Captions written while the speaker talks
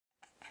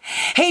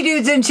Hey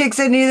dudes and chicks,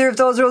 and neither of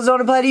those rules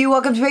don't apply to you.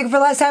 Welcome to Make It For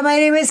Last Time. My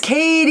name is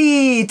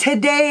Katie.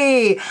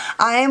 Today,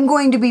 I am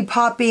going to be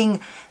popping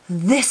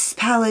this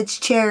palette's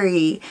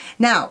cherry.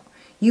 Now,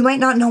 you might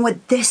not know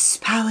what this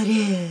palette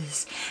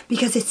is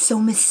because it's so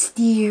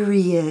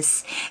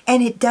mysterious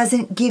and it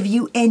doesn't give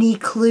you any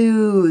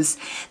clues.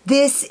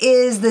 This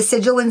is the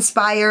Sigil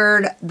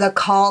inspired The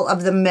Call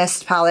of the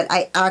Mist palette.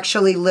 I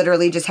actually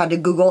literally just had to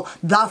Google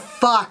the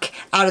fuck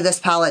out of this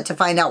palette to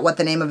find out what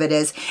the name of it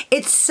is.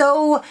 It's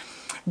so...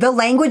 The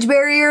language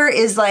barrier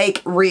is like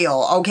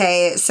real,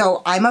 okay?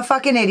 So I'm a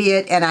fucking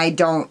idiot and I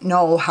don't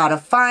know how to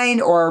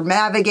find or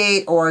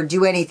navigate or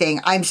do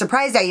anything. I'm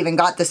surprised I even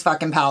got this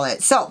fucking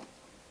palette. So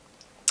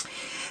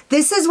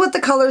this is what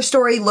the color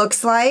story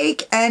looks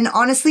like. And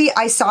honestly,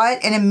 I saw it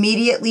and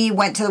immediately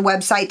went to the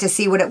website to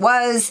see what it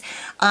was.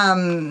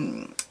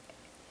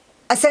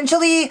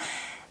 Essentially,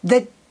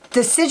 the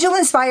Sigil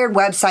inspired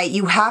website,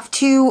 you have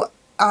to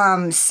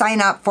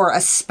sign up for a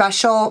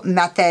special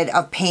method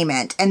of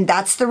payment. And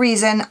that's the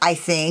reason, I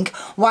think,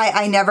 why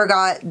I never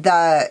got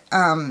the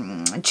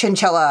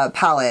chinchilla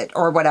palette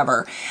or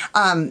whatever.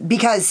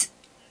 Because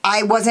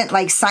I wasn't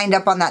like signed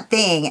up on that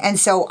thing. And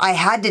so I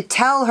had to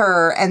tell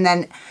her and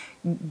then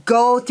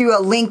go through a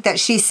link that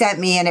she sent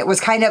me, and it was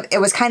kind of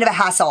a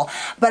hassle,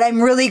 but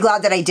I'm really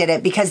glad that I did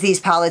it because these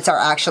palettes are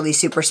actually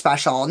super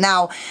special.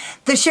 Now,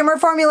 the shimmer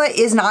formula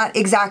is not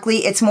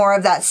exactly, it's more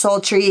of that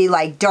sultry,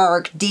 like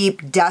dark,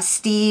 deep,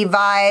 dusty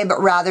vibe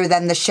rather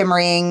than the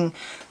shimmering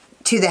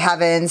to the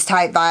heavens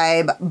type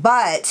vibe,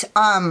 but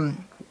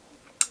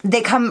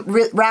they come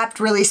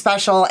wrapped really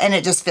special, and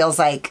it just feels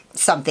like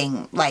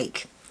something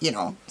like, you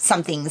know,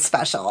 something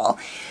special.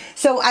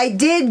 So I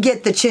did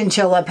get the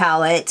chinchilla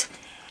palette.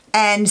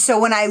 And so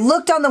when I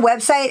looked on the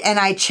website and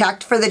I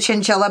checked for the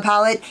chinchilla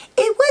palette,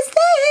 it was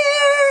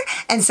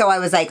there. And so I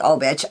was like, oh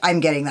bitch,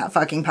 I'm getting that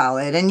fucking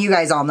palette. And you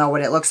guys all know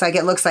what it looks like.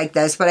 It looks like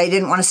this, but I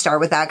didn't want to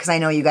start with that because I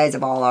know you guys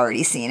have all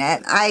already seen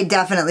it. I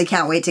definitely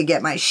can't wait to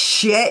get my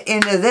shit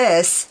into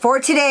this. For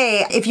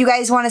today, if you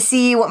guys want to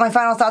see what my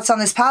final thoughts on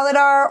this palette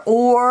are,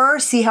 or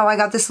see how I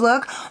got this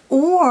look,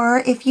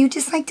 or if you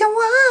just like to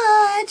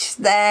watch,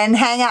 then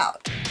hang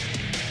out.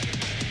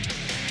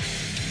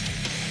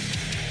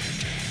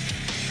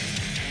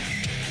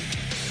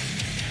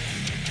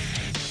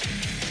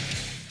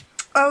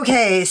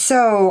 Okay,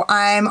 so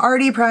I'm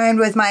already primed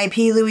with my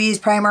P. Louise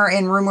primer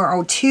in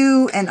Rumor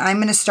 02, and I'm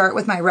going to start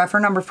with my Refer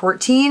number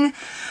 14,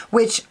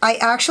 which I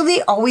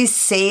actually always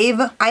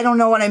save. I don't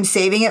know what I'm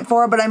saving it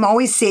for, but I'm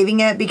always saving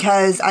it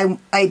because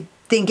I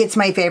think it's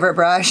my favorite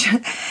brush.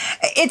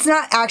 It's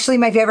not actually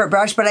my favorite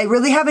brush, but I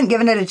really haven't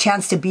given it a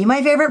chance to be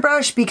my favorite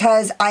brush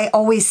because I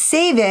always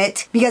save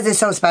it because it's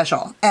so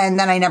special. And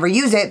then I never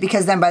use it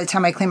because then by the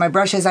time I clean my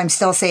brushes, I'm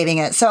still saving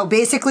it. So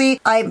basically,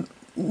 I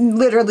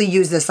literally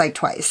use this like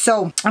twice.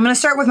 So I'm going to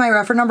start with my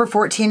Refer number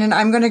 14, and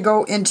I'm going to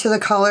go into the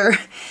color.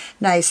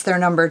 Nice, they're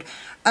numbered.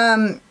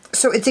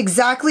 So it's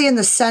exactly in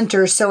the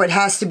center, so it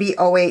has to be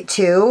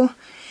 082.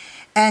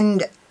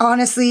 And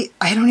honestly,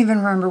 I don't even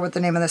remember what the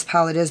name of this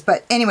palette is,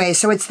 but anyway,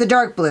 so it's the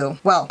dark blue.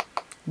 Well,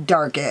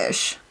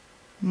 darkish.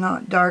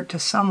 Not dark to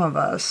some of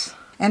us.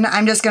 And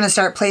I'm just going to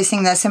start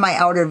placing this in my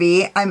outer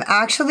V. I'm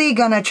actually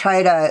going to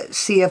try to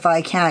see if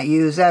I can't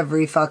use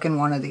every fucking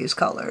one of these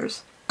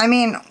colors. I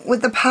mean,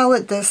 with the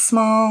palette this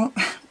small,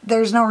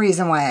 there's no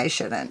reason why I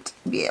shouldn't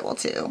be able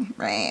to,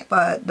 right?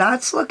 But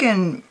that's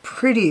looking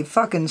pretty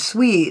fucking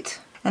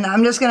sweet. And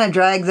I'm just gonna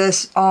drag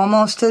this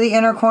almost to the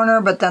inner corner,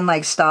 but then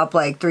like stop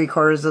like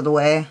 3/4 of the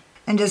way.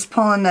 And just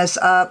pulling this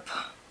up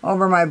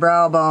over my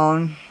brow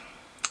bone.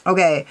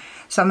 Okay,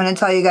 so I'm gonna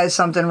tell you guys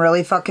something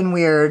really fucking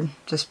weird.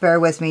 Just bear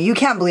with me. You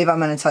can't believe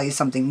I'm gonna tell you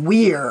something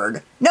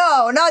weird.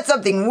 No, not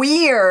something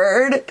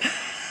weird.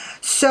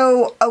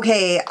 So,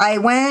 okay, I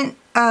went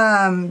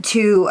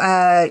to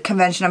a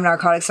convention of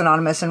Narcotics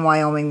Anonymous in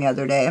Wyoming the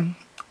other day,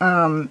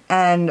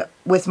 and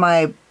with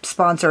my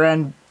sponsor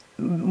and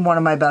one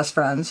of my best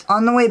friends.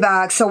 On the way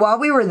back, so while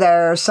we were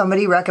there,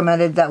 somebody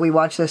recommended that we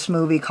watch this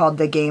movie called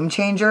The Game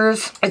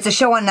Changers. It's a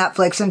show on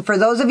Netflix, and for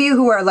those of you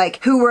who were like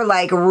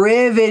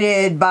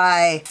riveted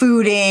by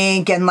Food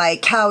Inc. and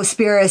like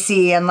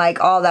Cowspiracy and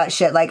like all that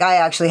shit, like I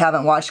actually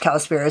haven't watched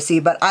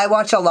Cowspiracy, but I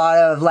watch a lot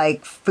of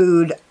like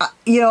food,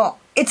 you know.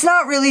 It's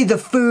not really the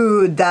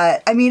food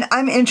that, I mean,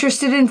 I'm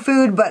interested in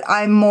food, but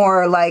I'm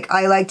more like,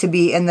 I like to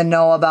be in the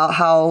know about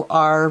how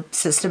our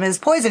system is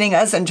poisoning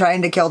us and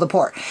trying to kill the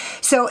poor.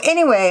 So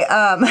anyway,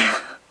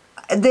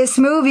 this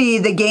movie,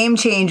 The Game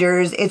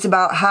Changers, it's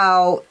about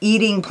how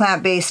eating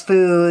plant-based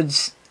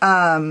foods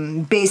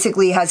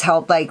basically has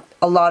helped like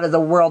a lot of the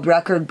world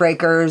record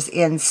breakers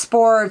in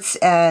sports,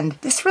 and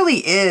this really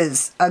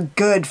is a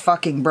good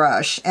fucking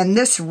brush, and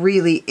this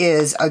really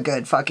is a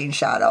good fucking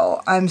shadow.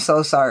 I'm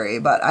so sorry,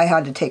 but I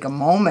had to take a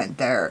moment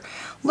there.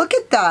 Look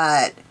at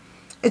that.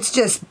 It's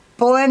just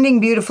blending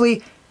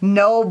beautifully.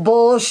 No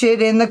bullshit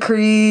in the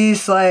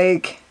crease.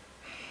 Like,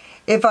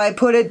 if I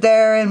put it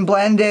there and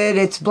blend it,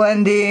 it's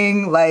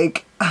blending.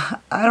 Like,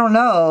 I don't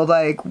know,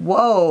 like,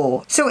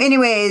 whoa. So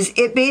anyways,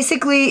 it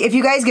basically, if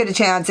you guys get a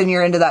chance and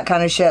you're into that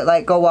kind of shit,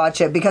 like, go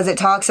watch it, because it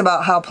talks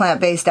about how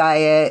plant-based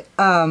diet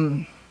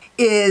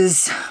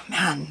is,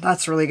 man,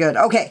 that's really good.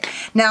 Okay,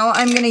 now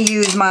I'm gonna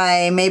use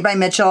my Made by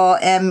Mitchell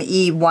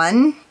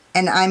ME1,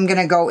 and I'm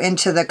gonna go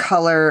into the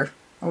color,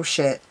 oh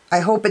shit,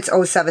 I hope it's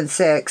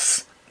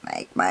 076,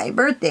 like my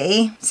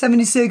birthday,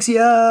 76,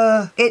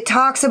 yeah. It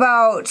talks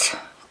about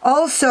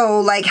also,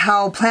 like,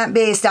 how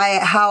plant-based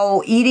diet,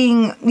 how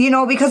eating, you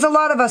know, because a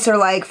lot of us are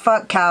like,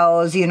 fuck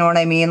cows, you know what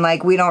I mean?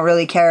 Like, we don't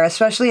really care,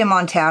 especially in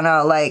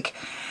Montana, like,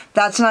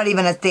 that's not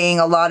even a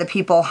thing. A lot of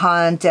people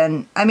hunt,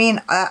 and I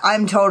mean,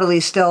 I'm totally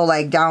still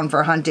like down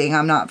for hunting.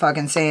 I'm not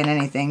fucking saying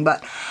anything,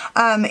 but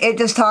it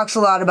just talks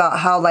a lot about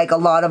how like a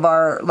lot of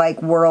our like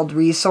world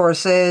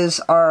resources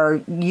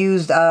are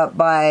used up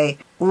by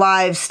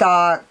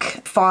livestock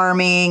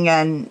farming,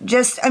 and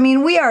just, I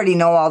mean, we already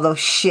know all those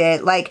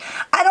shit. Like,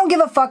 I don't give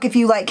a fuck if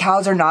you like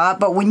cows or not,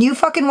 but when you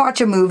fucking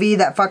watch a movie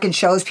that fucking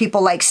shows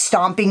people like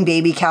stomping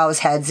baby cows'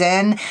 heads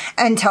in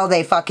until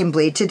they fucking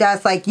bleed to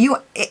death, like,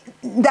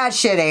 that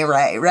shit ain't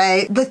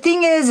right? The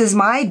thing is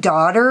my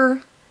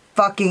daughter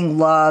fucking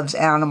loves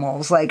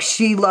animals. Like,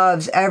 she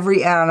loves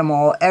every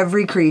animal,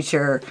 every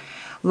creature,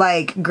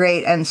 like,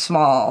 great and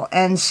small.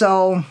 And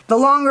so the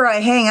longer I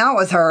hang out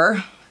with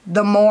her,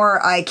 the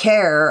more I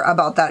care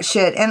about that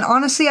shit. And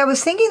honestly, I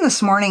was thinking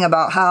this morning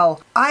about how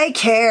I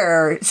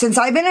care since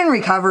I've been in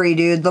recovery,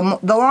 dude. The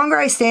longer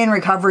I stay in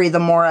recovery, the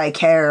more I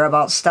care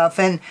about stuff.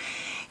 And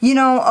you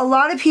know, a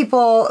lot of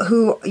people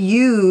who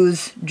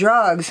use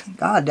drugs,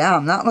 god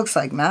damn, that looks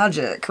like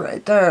magic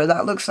right there.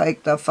 That looks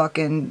like the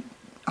fucking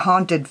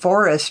haunted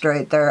forest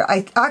right there.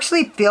 I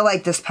actually feel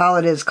like this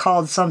palette is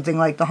called something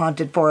like the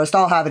Haunted Forest.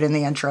 I'll have it in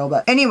the intro,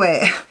 but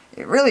anyway,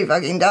 it really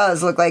fucking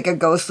does look like a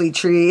ghostly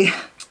tree.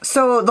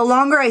 So the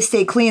longer I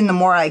stay clean, the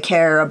more I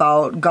care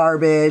about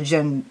garbage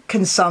and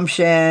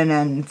consumption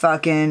and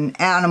fucking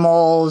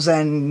animals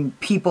and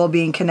people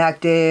being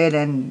connected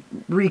and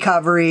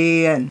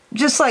recovery and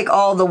just like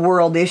all the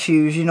world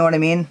issues, you know what I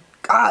mean?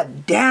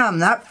 God damn,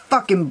 that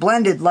fucking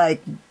blended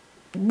like,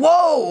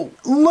 whoa,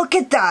 look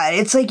at that.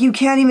 It's like you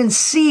can't even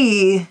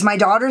see. My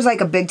daughter's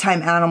like a big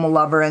time animal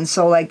lover, and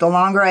so like the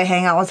longer I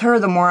hang out with her,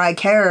 the more I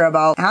care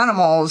about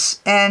animals.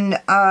 And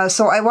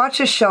so I watched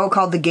a show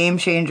called The Game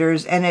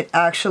Changers, and it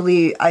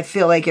actually, I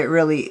feel like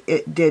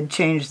it did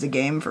change the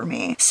game for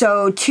me.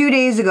 So 2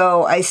 days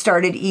ago, I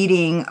started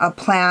eating a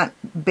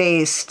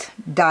plant-based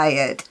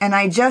diet, and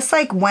I just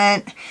like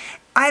went,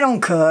 I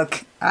don't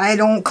cook, I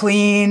don't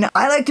clean,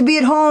 I like to be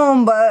at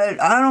home,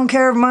 but I don't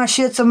care if my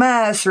shit's a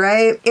mess,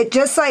 right? It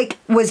just like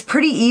was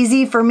pretty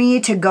easy for me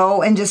to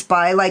go and just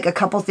buy like a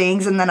couple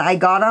things, and then I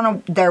got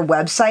on their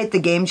website,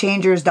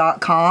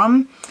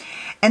 thegamechangers.com,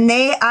 and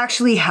they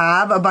actually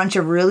have a bunch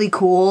of really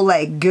cool,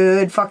 like,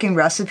 good fucking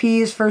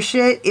recipes for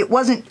shit. It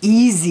wasn't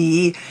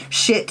easy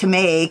shit to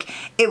make.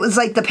 It was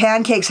like the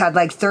pancakes had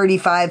like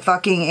 35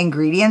 fucking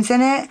ingredients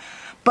in it.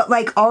 But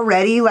like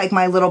already, like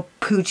my little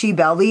poochie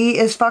belly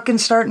is fucking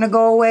starting to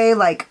go away,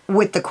 like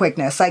with the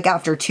quickness, like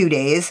after 2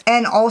 days.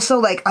 And also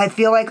like, I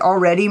feel like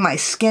already my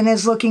skin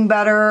is looking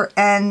better,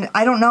 and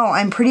I don't know,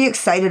 I'm pretty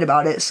excited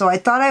about it. So I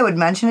thought I would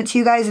mention it to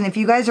you guys. And if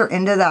you guys are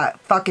into that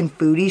fucking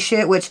foodie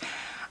shit, which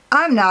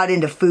I'm not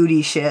into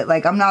foodie shit.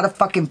 Like, I'm not a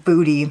fucking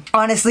foodie.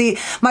 Honestly,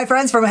 my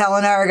friends from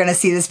Helena are gonna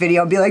see this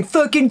video and be like,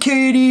 fucking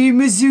Katie,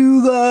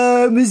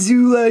 Missoula,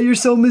 you're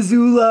so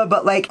Missoula.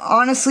 But like,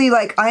 honestly,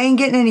 like, I ain't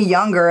getting any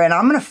younger, and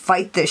I'm gonna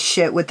fight this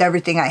shit with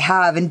everything I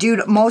have. And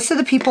dude, most of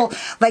the people,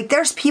 like,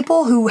 there's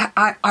people who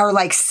are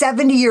like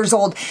 70 years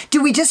old.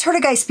 Dude, we just heard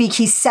a guy speak,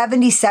 he's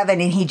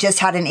 77 and he just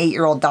had an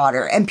 8-year-old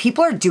daughter. And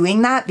people are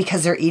doing that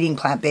because they're eating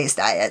plant-based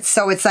diets.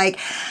 So it's like,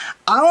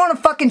 I want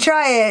to fucking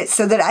try it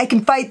so that I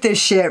can fight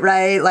this shit,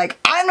 right? Like,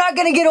 I'm not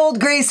gonna get old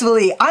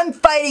gracefully. I'm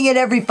fighting it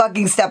every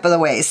fucking step of the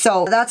way.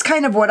 So that's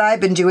kind of what I've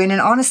been doing. And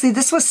honestly,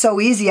 this was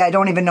so easy, I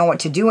don't even know what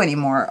to do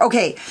anymore.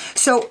 Okay,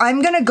 so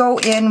I'm gonna go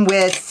in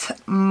with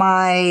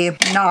my,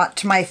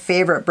 not my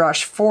favorite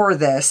brush for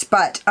this,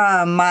 but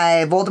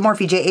my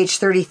Voldemorphe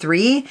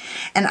JH33.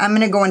 And I'm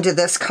gonna go into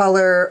this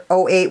color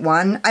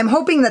 081. I'm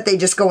hoping that they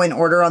just go in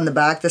order on the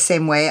back the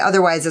same way.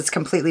 Otherwise, it's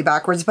completely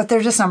backwards, but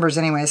they're just numbers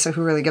anyway, so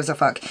who really gives a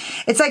fuck?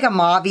 It's like a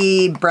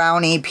mauvey,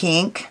 browny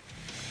pink.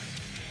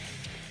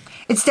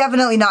 It's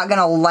definitely not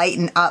gonna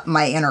lighten up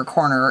my inner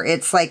corner.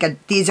 It's like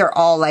these are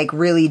all like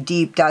really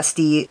deep,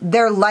 dusty.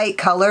 They're light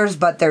colors,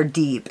 but they're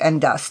deep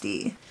and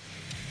dusty.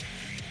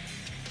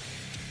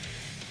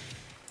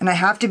 And I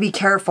have to be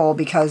careful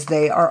because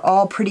they are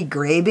all pretty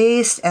gray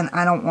based, and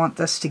I don't want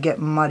this to get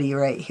muddy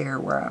right here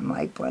where I'm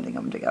like blending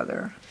them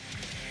together.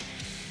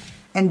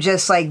 And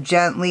just like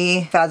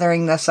gently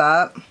feathering this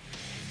up.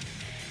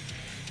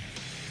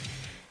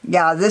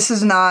 Yeah, this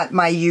is not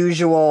my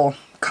usual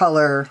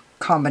color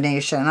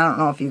combination. I don't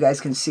know if you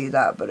guys can see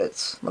that, but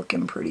it's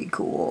looking pretty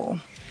cool.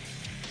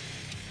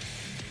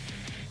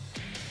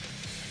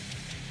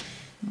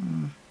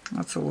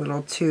 That's a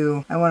little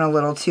too, I want a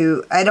little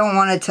too, I don't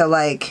want it to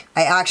like,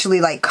 I actually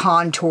like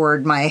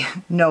contoured my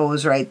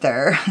nose right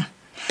there.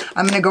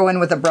 I'm going to go in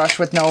with a brush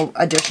with no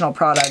additional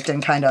product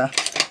and kind of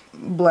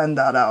blend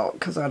that out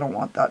because I don't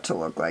want that to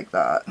look like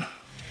that.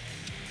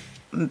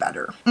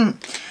 Better.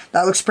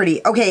 That looks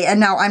pretty. Okay, and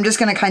now I'm just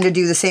going to kind of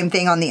do the same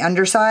thing on the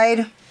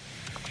underside.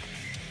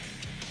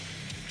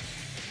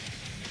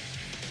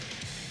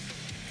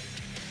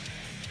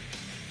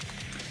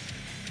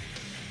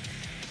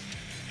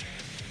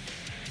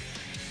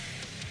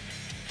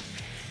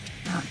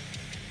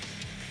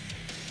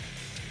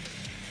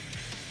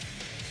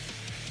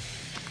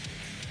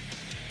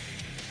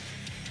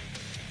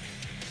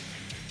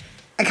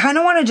 I kind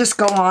of want to just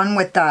go on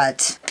with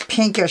that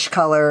pinkish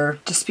color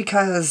just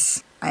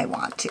because I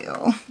want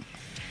to.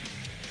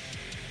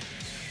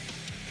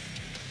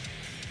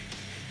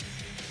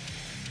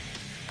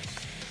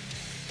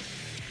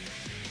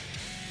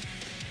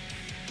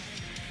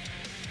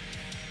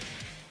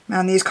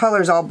 Man, these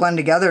colors all blend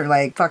together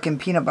like fucking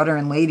peanut butter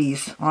and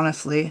ladies,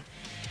 honestly.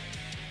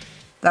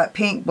 That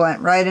pink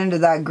blend right into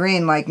that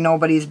green like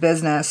nobody's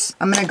business.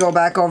 I'm going to go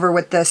back over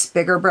with this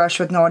bigger brush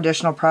with no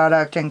additional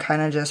product and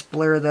kind of just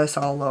blur this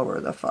all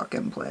over the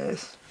fucking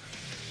place.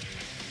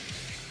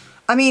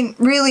 I mean,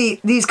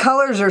 really, these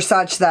colors are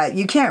such that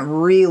you can't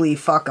really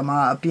fuck them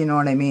up, you know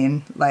what I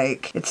mean?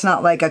 Like, it's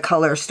not like a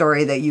color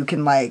story that you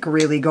can, like,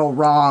 really go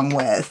wrong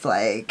with.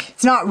 Like,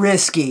 it's not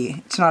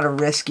risky. It's not a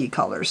risky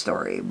color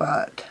story,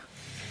 but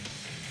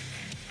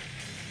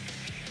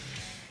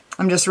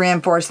I'm just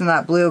reinforcing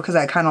that blue because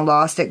I kind of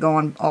lost it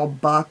going all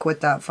buck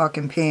with that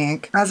fucking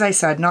pink. As I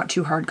said, not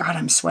too hard. God,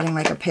 I'm sweating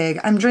like a pig.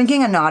 I'm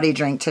drinking a naughty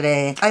drink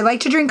today. I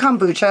like to drink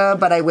kombucha,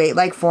 but I wait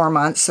like 4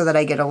 months so that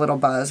I get a little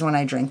buzz when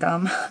I drink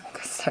them.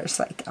 Because there's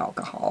like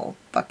alcohol,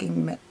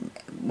 fucking,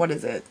 what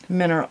is it?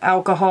 Mineral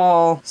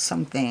alcohol,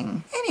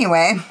 something.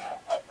 Anyway.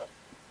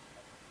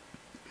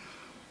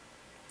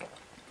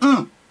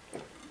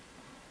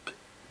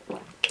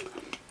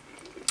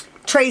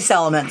 Trace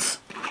elements.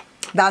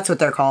 That's what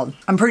they're called.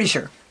 I'm pretty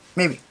sure.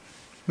 Maybe.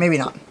 Maybe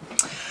not.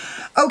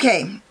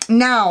 Okay,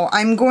 now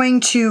I'm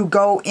going to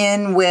go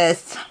in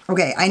with...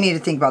 Okay, I need to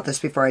think about this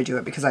before I do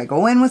it because I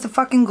go in with a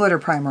fucking glitter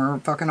primer,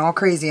 fucking all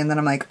crazy, and then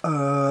I'm like,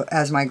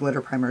 as my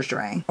glitter primer is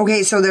drying.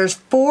 Okay, so there's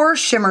 4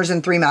 shimmers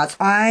and 3 mattes.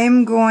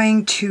 I'm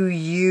going to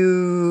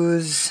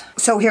use...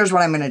 So here's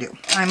what I'm going to do.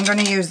 I'm going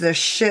to use this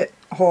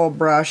shithole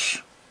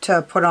brush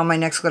to put on my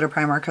next glitter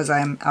primer because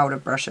I'm out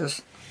of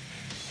brushes.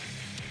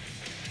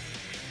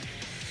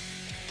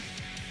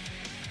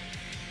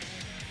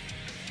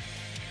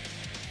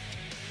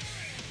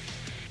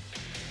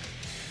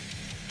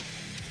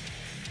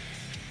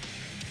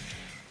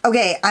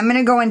 Okay, I'm going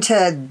to go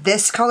into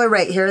this color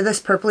right here,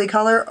 this purpley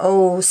color,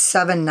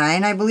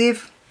 079, I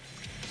believe.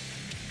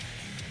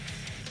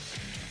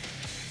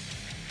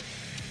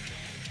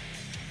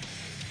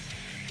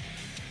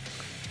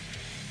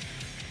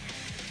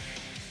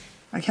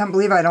 I can't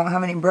believe I don't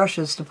have any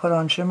brushes to put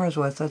on shimmers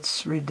with.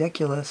 That's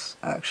ridiculous,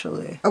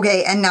 actually.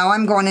 Okay, and now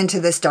I'm going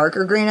into this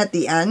darker green at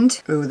the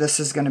end. Ooh,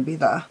 this is going to be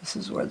this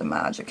is where the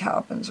magic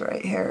happens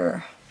right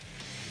here.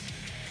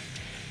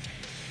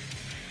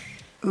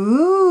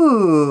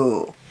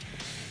 Ooh.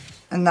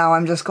 And now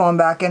I'm just going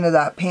back into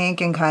that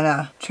pink and kind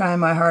of trying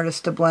my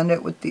hardest to blend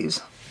it with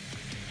these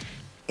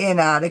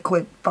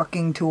inadequate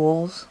fucking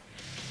tools.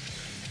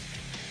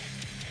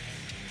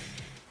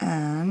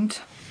 And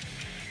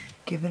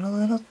give it a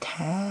little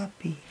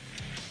tappy.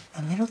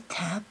 A little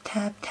tap,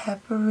 tap,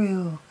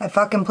 taparoo. I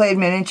fucking played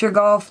miniature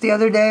golf the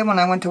other day when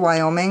I went to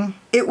Wyoming.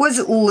 It was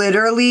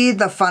literally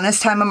the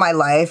funnest time of my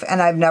life,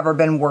 and I've never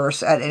been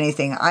worse at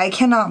anything. I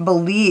cannot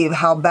believe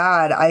how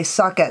bad I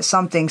suck at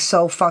something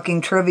so fucking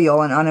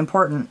trivial and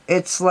unimportant.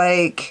 It's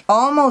like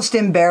almost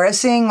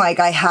embarrassing. Like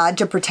I had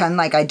to pretend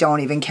like I don't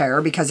even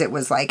care because it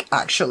was like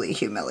actually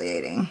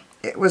humiliating.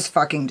 It was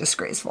fucking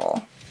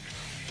disgraceful.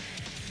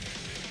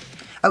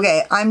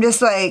 Okay, I'm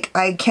just like,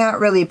 I can't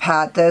really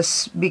pat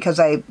this because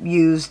I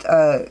used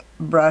a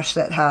brush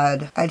that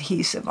had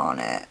adhesive on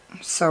it.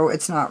 So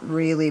it's not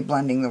really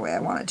blending the way I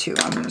want it to.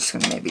 I'm just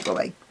going to maybe go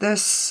like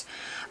this.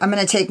 I'm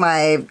going to take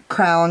my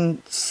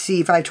Crown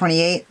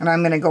C528 and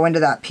I'm going to go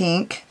into that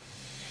pink.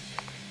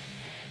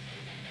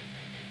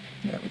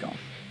 There we go.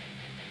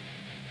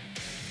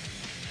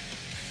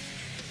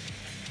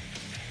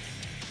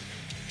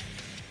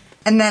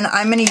 And then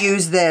I'm going to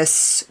use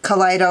this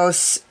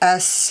Kaleidos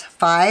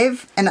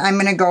S5 and I'm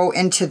going to go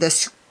into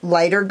this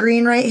lighter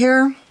green right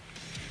here.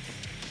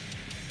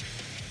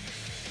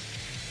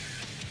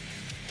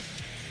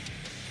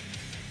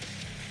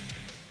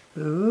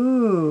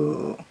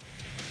 Ooh.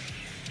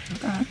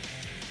 Okay.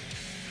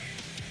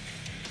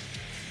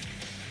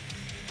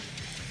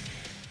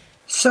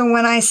 So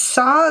when I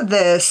saw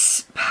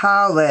this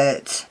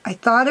palette, I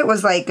thought it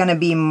was like gonna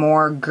be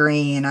more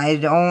green. I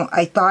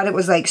thought it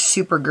was like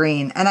super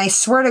green. And I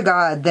swear to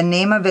God, the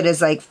name of it is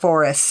like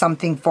forest,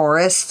 something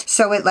forest.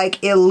 So it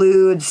like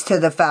alludes to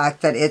the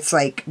fact that it's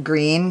like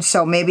green.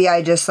 So maybe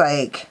I just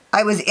like,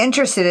 I was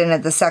interested in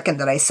it the second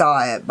that I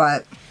saw it,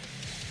 but.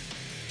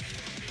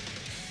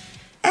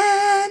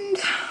 And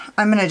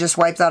I'm gonna just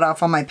wipe that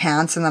off on my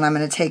pants, and then I'm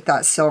gonna take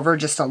that silver,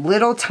 just a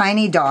little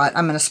tiny dot.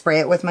 I'm gonna spray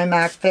it with my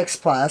MAC Fix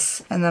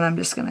Plus, and then I'm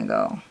just gonna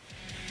go.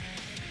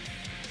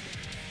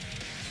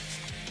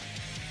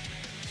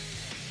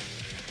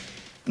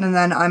 And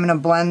then I'm gonna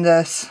blend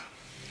this.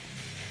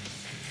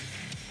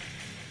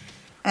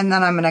 And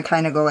then I'm gonna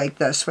kind of go like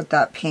this with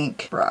that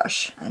pink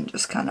brush and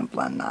just kind of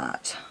blend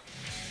that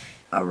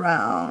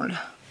around.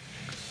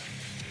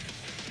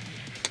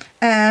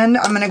 And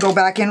I'm gonna go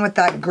back in with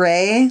that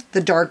gray, the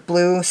dark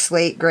blue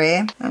slate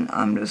gray, and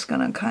I'm just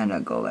gonna kind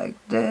of go like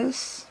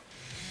this.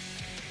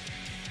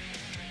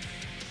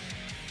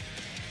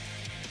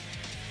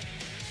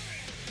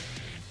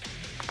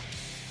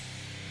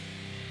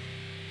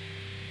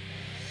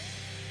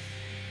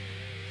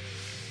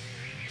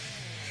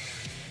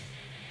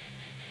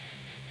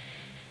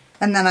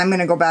 And then I'm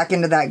gonna go back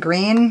into that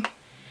green.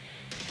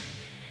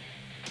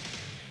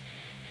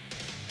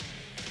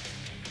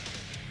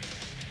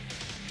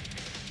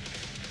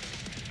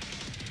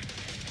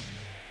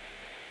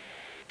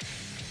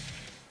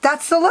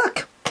 That's the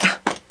look.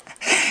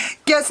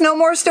 Guess no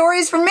more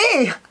stories from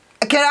me.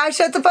 Can I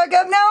shut the fuck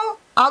up now?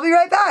 I'll be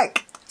right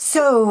back.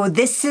 So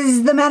this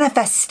is the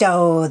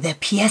manifesto, the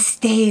pièce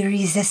de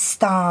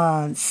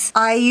résistance.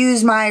 I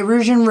use my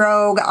Rouge and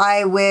Rogue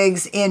eye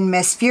wigs in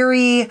Miss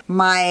Fury,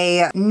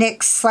 my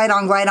NYX Slide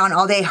On Glide On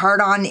All Day Hard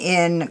On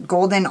in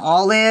Golden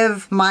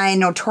Olive, my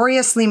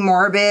Notoriously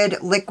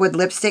Morbid liquid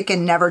lipstick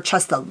in Never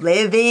Trust the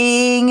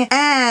Living,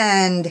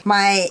 and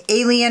my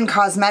Alien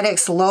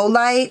Cosmetics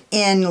Lowlight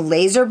in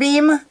Laser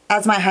Beam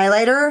as my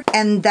highlighter,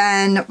 and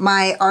then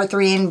my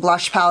Arthurine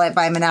blush palette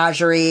by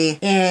Menagerie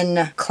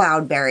in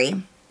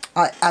Cloudberry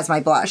as my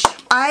blush.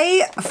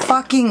 I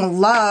fucking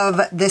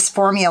love this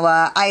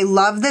formula. I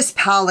love this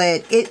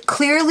palette. It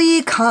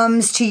clearly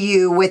comes to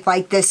you with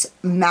like this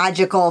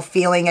magical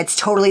feeling. It's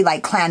totally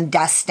like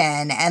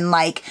clandestine and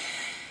like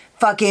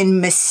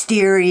fucking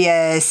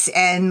mysterious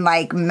and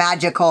like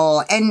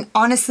magical. And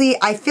honestly,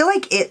 I feel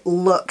like it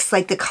looks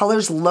like the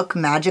colors look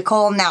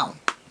magical. Now,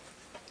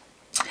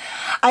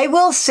 I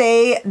will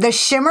say the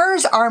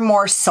shimmers are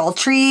more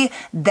sultry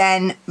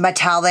than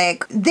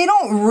metallic. They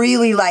don't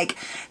really like,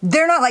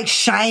 they're not like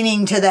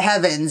shining to the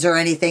heavens or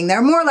anything.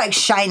 They're more like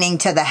shining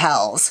to the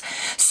hells.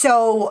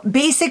 So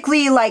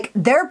basically like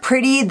they're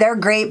pretty, they're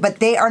great, but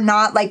they are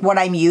not like what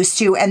I'm used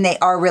to, and they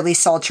are really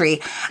sultry.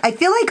 I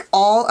feel like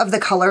all of the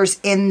colors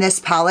in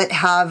this palette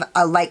have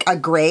like a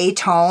gray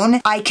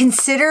tone. I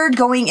considered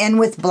going in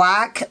with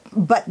black,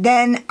 but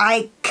then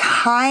I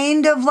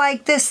kind of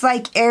like this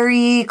like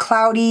airy,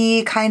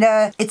 cloudy kind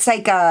of, it's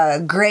like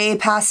a gray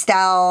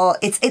pastel.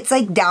 It's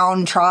like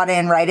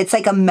downtrodden, right? It's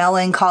like a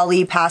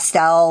melancholy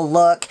pastel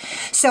look.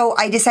 So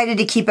I decided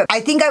to keep it. I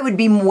think I would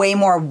be way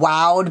more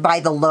wowed by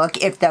the look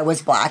if there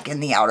was black in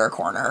the outer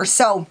corner.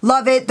 So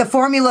love it. The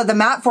formula, the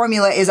matte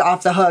formula is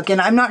off the hook,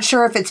 and I'm not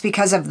sure if it's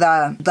because of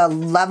the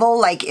level,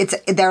 like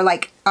they're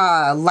like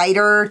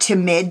lighter to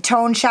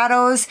mid-tone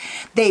shadows.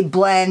 They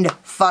blend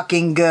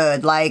fucking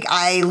good. Like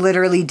I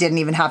literally didn't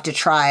even have to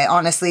try.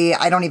 Honestly,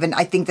 I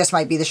think this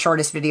might be the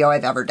shortest video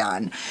I've ever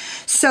done.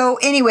 So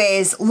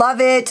anyways,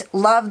 love it.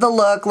 Love the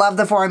look, love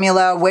the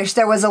formula. Wish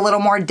there was a little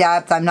more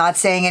depth. I'm not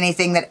saying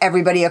anything that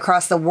everybody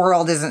across the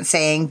world isn't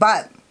saying,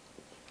 but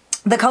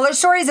the color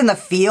stories and the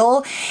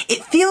feel,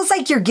 it feels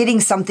like you're getting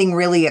something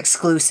really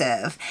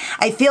exclusive.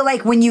 I feel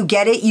like when you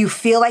get it, you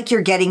feel like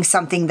you're getting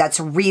something that's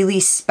really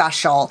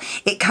special.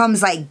 It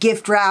comes like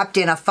gift wrapped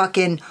in a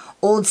fucking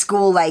old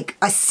school, like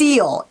a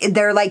seal.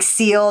 They're like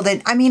sealed,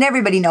 and I mean,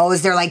 everybody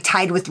knows they're like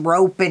tied with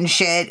rope and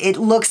shit. It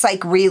looks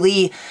like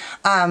really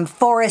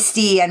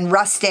foresty and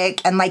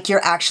rustic, and like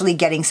you're actually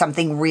getting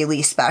something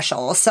really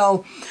special.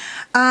 So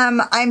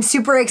I'm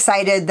super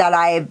excited that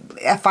I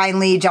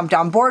finally jumped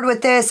on board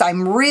with this.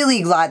 I'm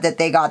really glad that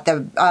they got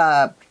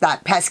the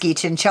that pesky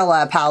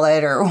chinchilla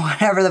palette or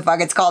whatever the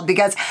fuck it's called,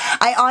 because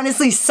I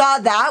honestly saw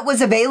that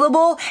was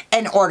available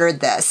and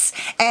ordered this.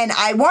 And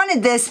I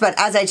wanted this, but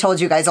as I told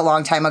you guys a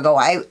long time ago,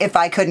 if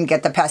I couldn't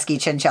get the pesky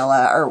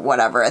chinchilla or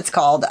whatever it's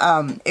called,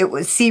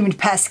 it seemed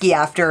pesky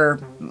after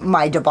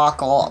my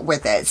debacle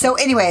with it. So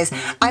anyways,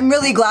 I'm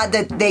really glad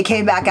that they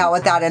came back out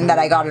with that and that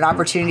I got an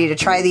opportunity to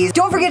try these.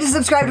 Don't forget to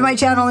subscribe to my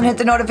channel and hit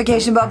the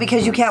notification bell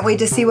because you can't wait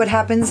to see what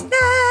happens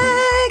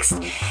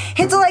next.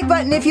 Hit the like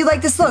button if you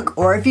like this look,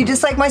 or if you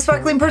dislike my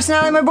sparkling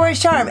personality and my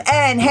boyish charm,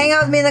 and hang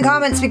out with me in the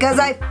comments because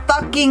I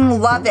fucking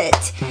love it.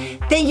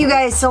 Thank you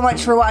guys so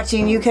much for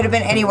watching. You could have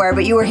been anywhere,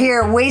 but you were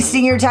here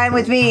wasting your time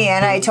with me,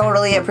 and I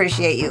totally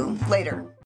appreciate you. Later.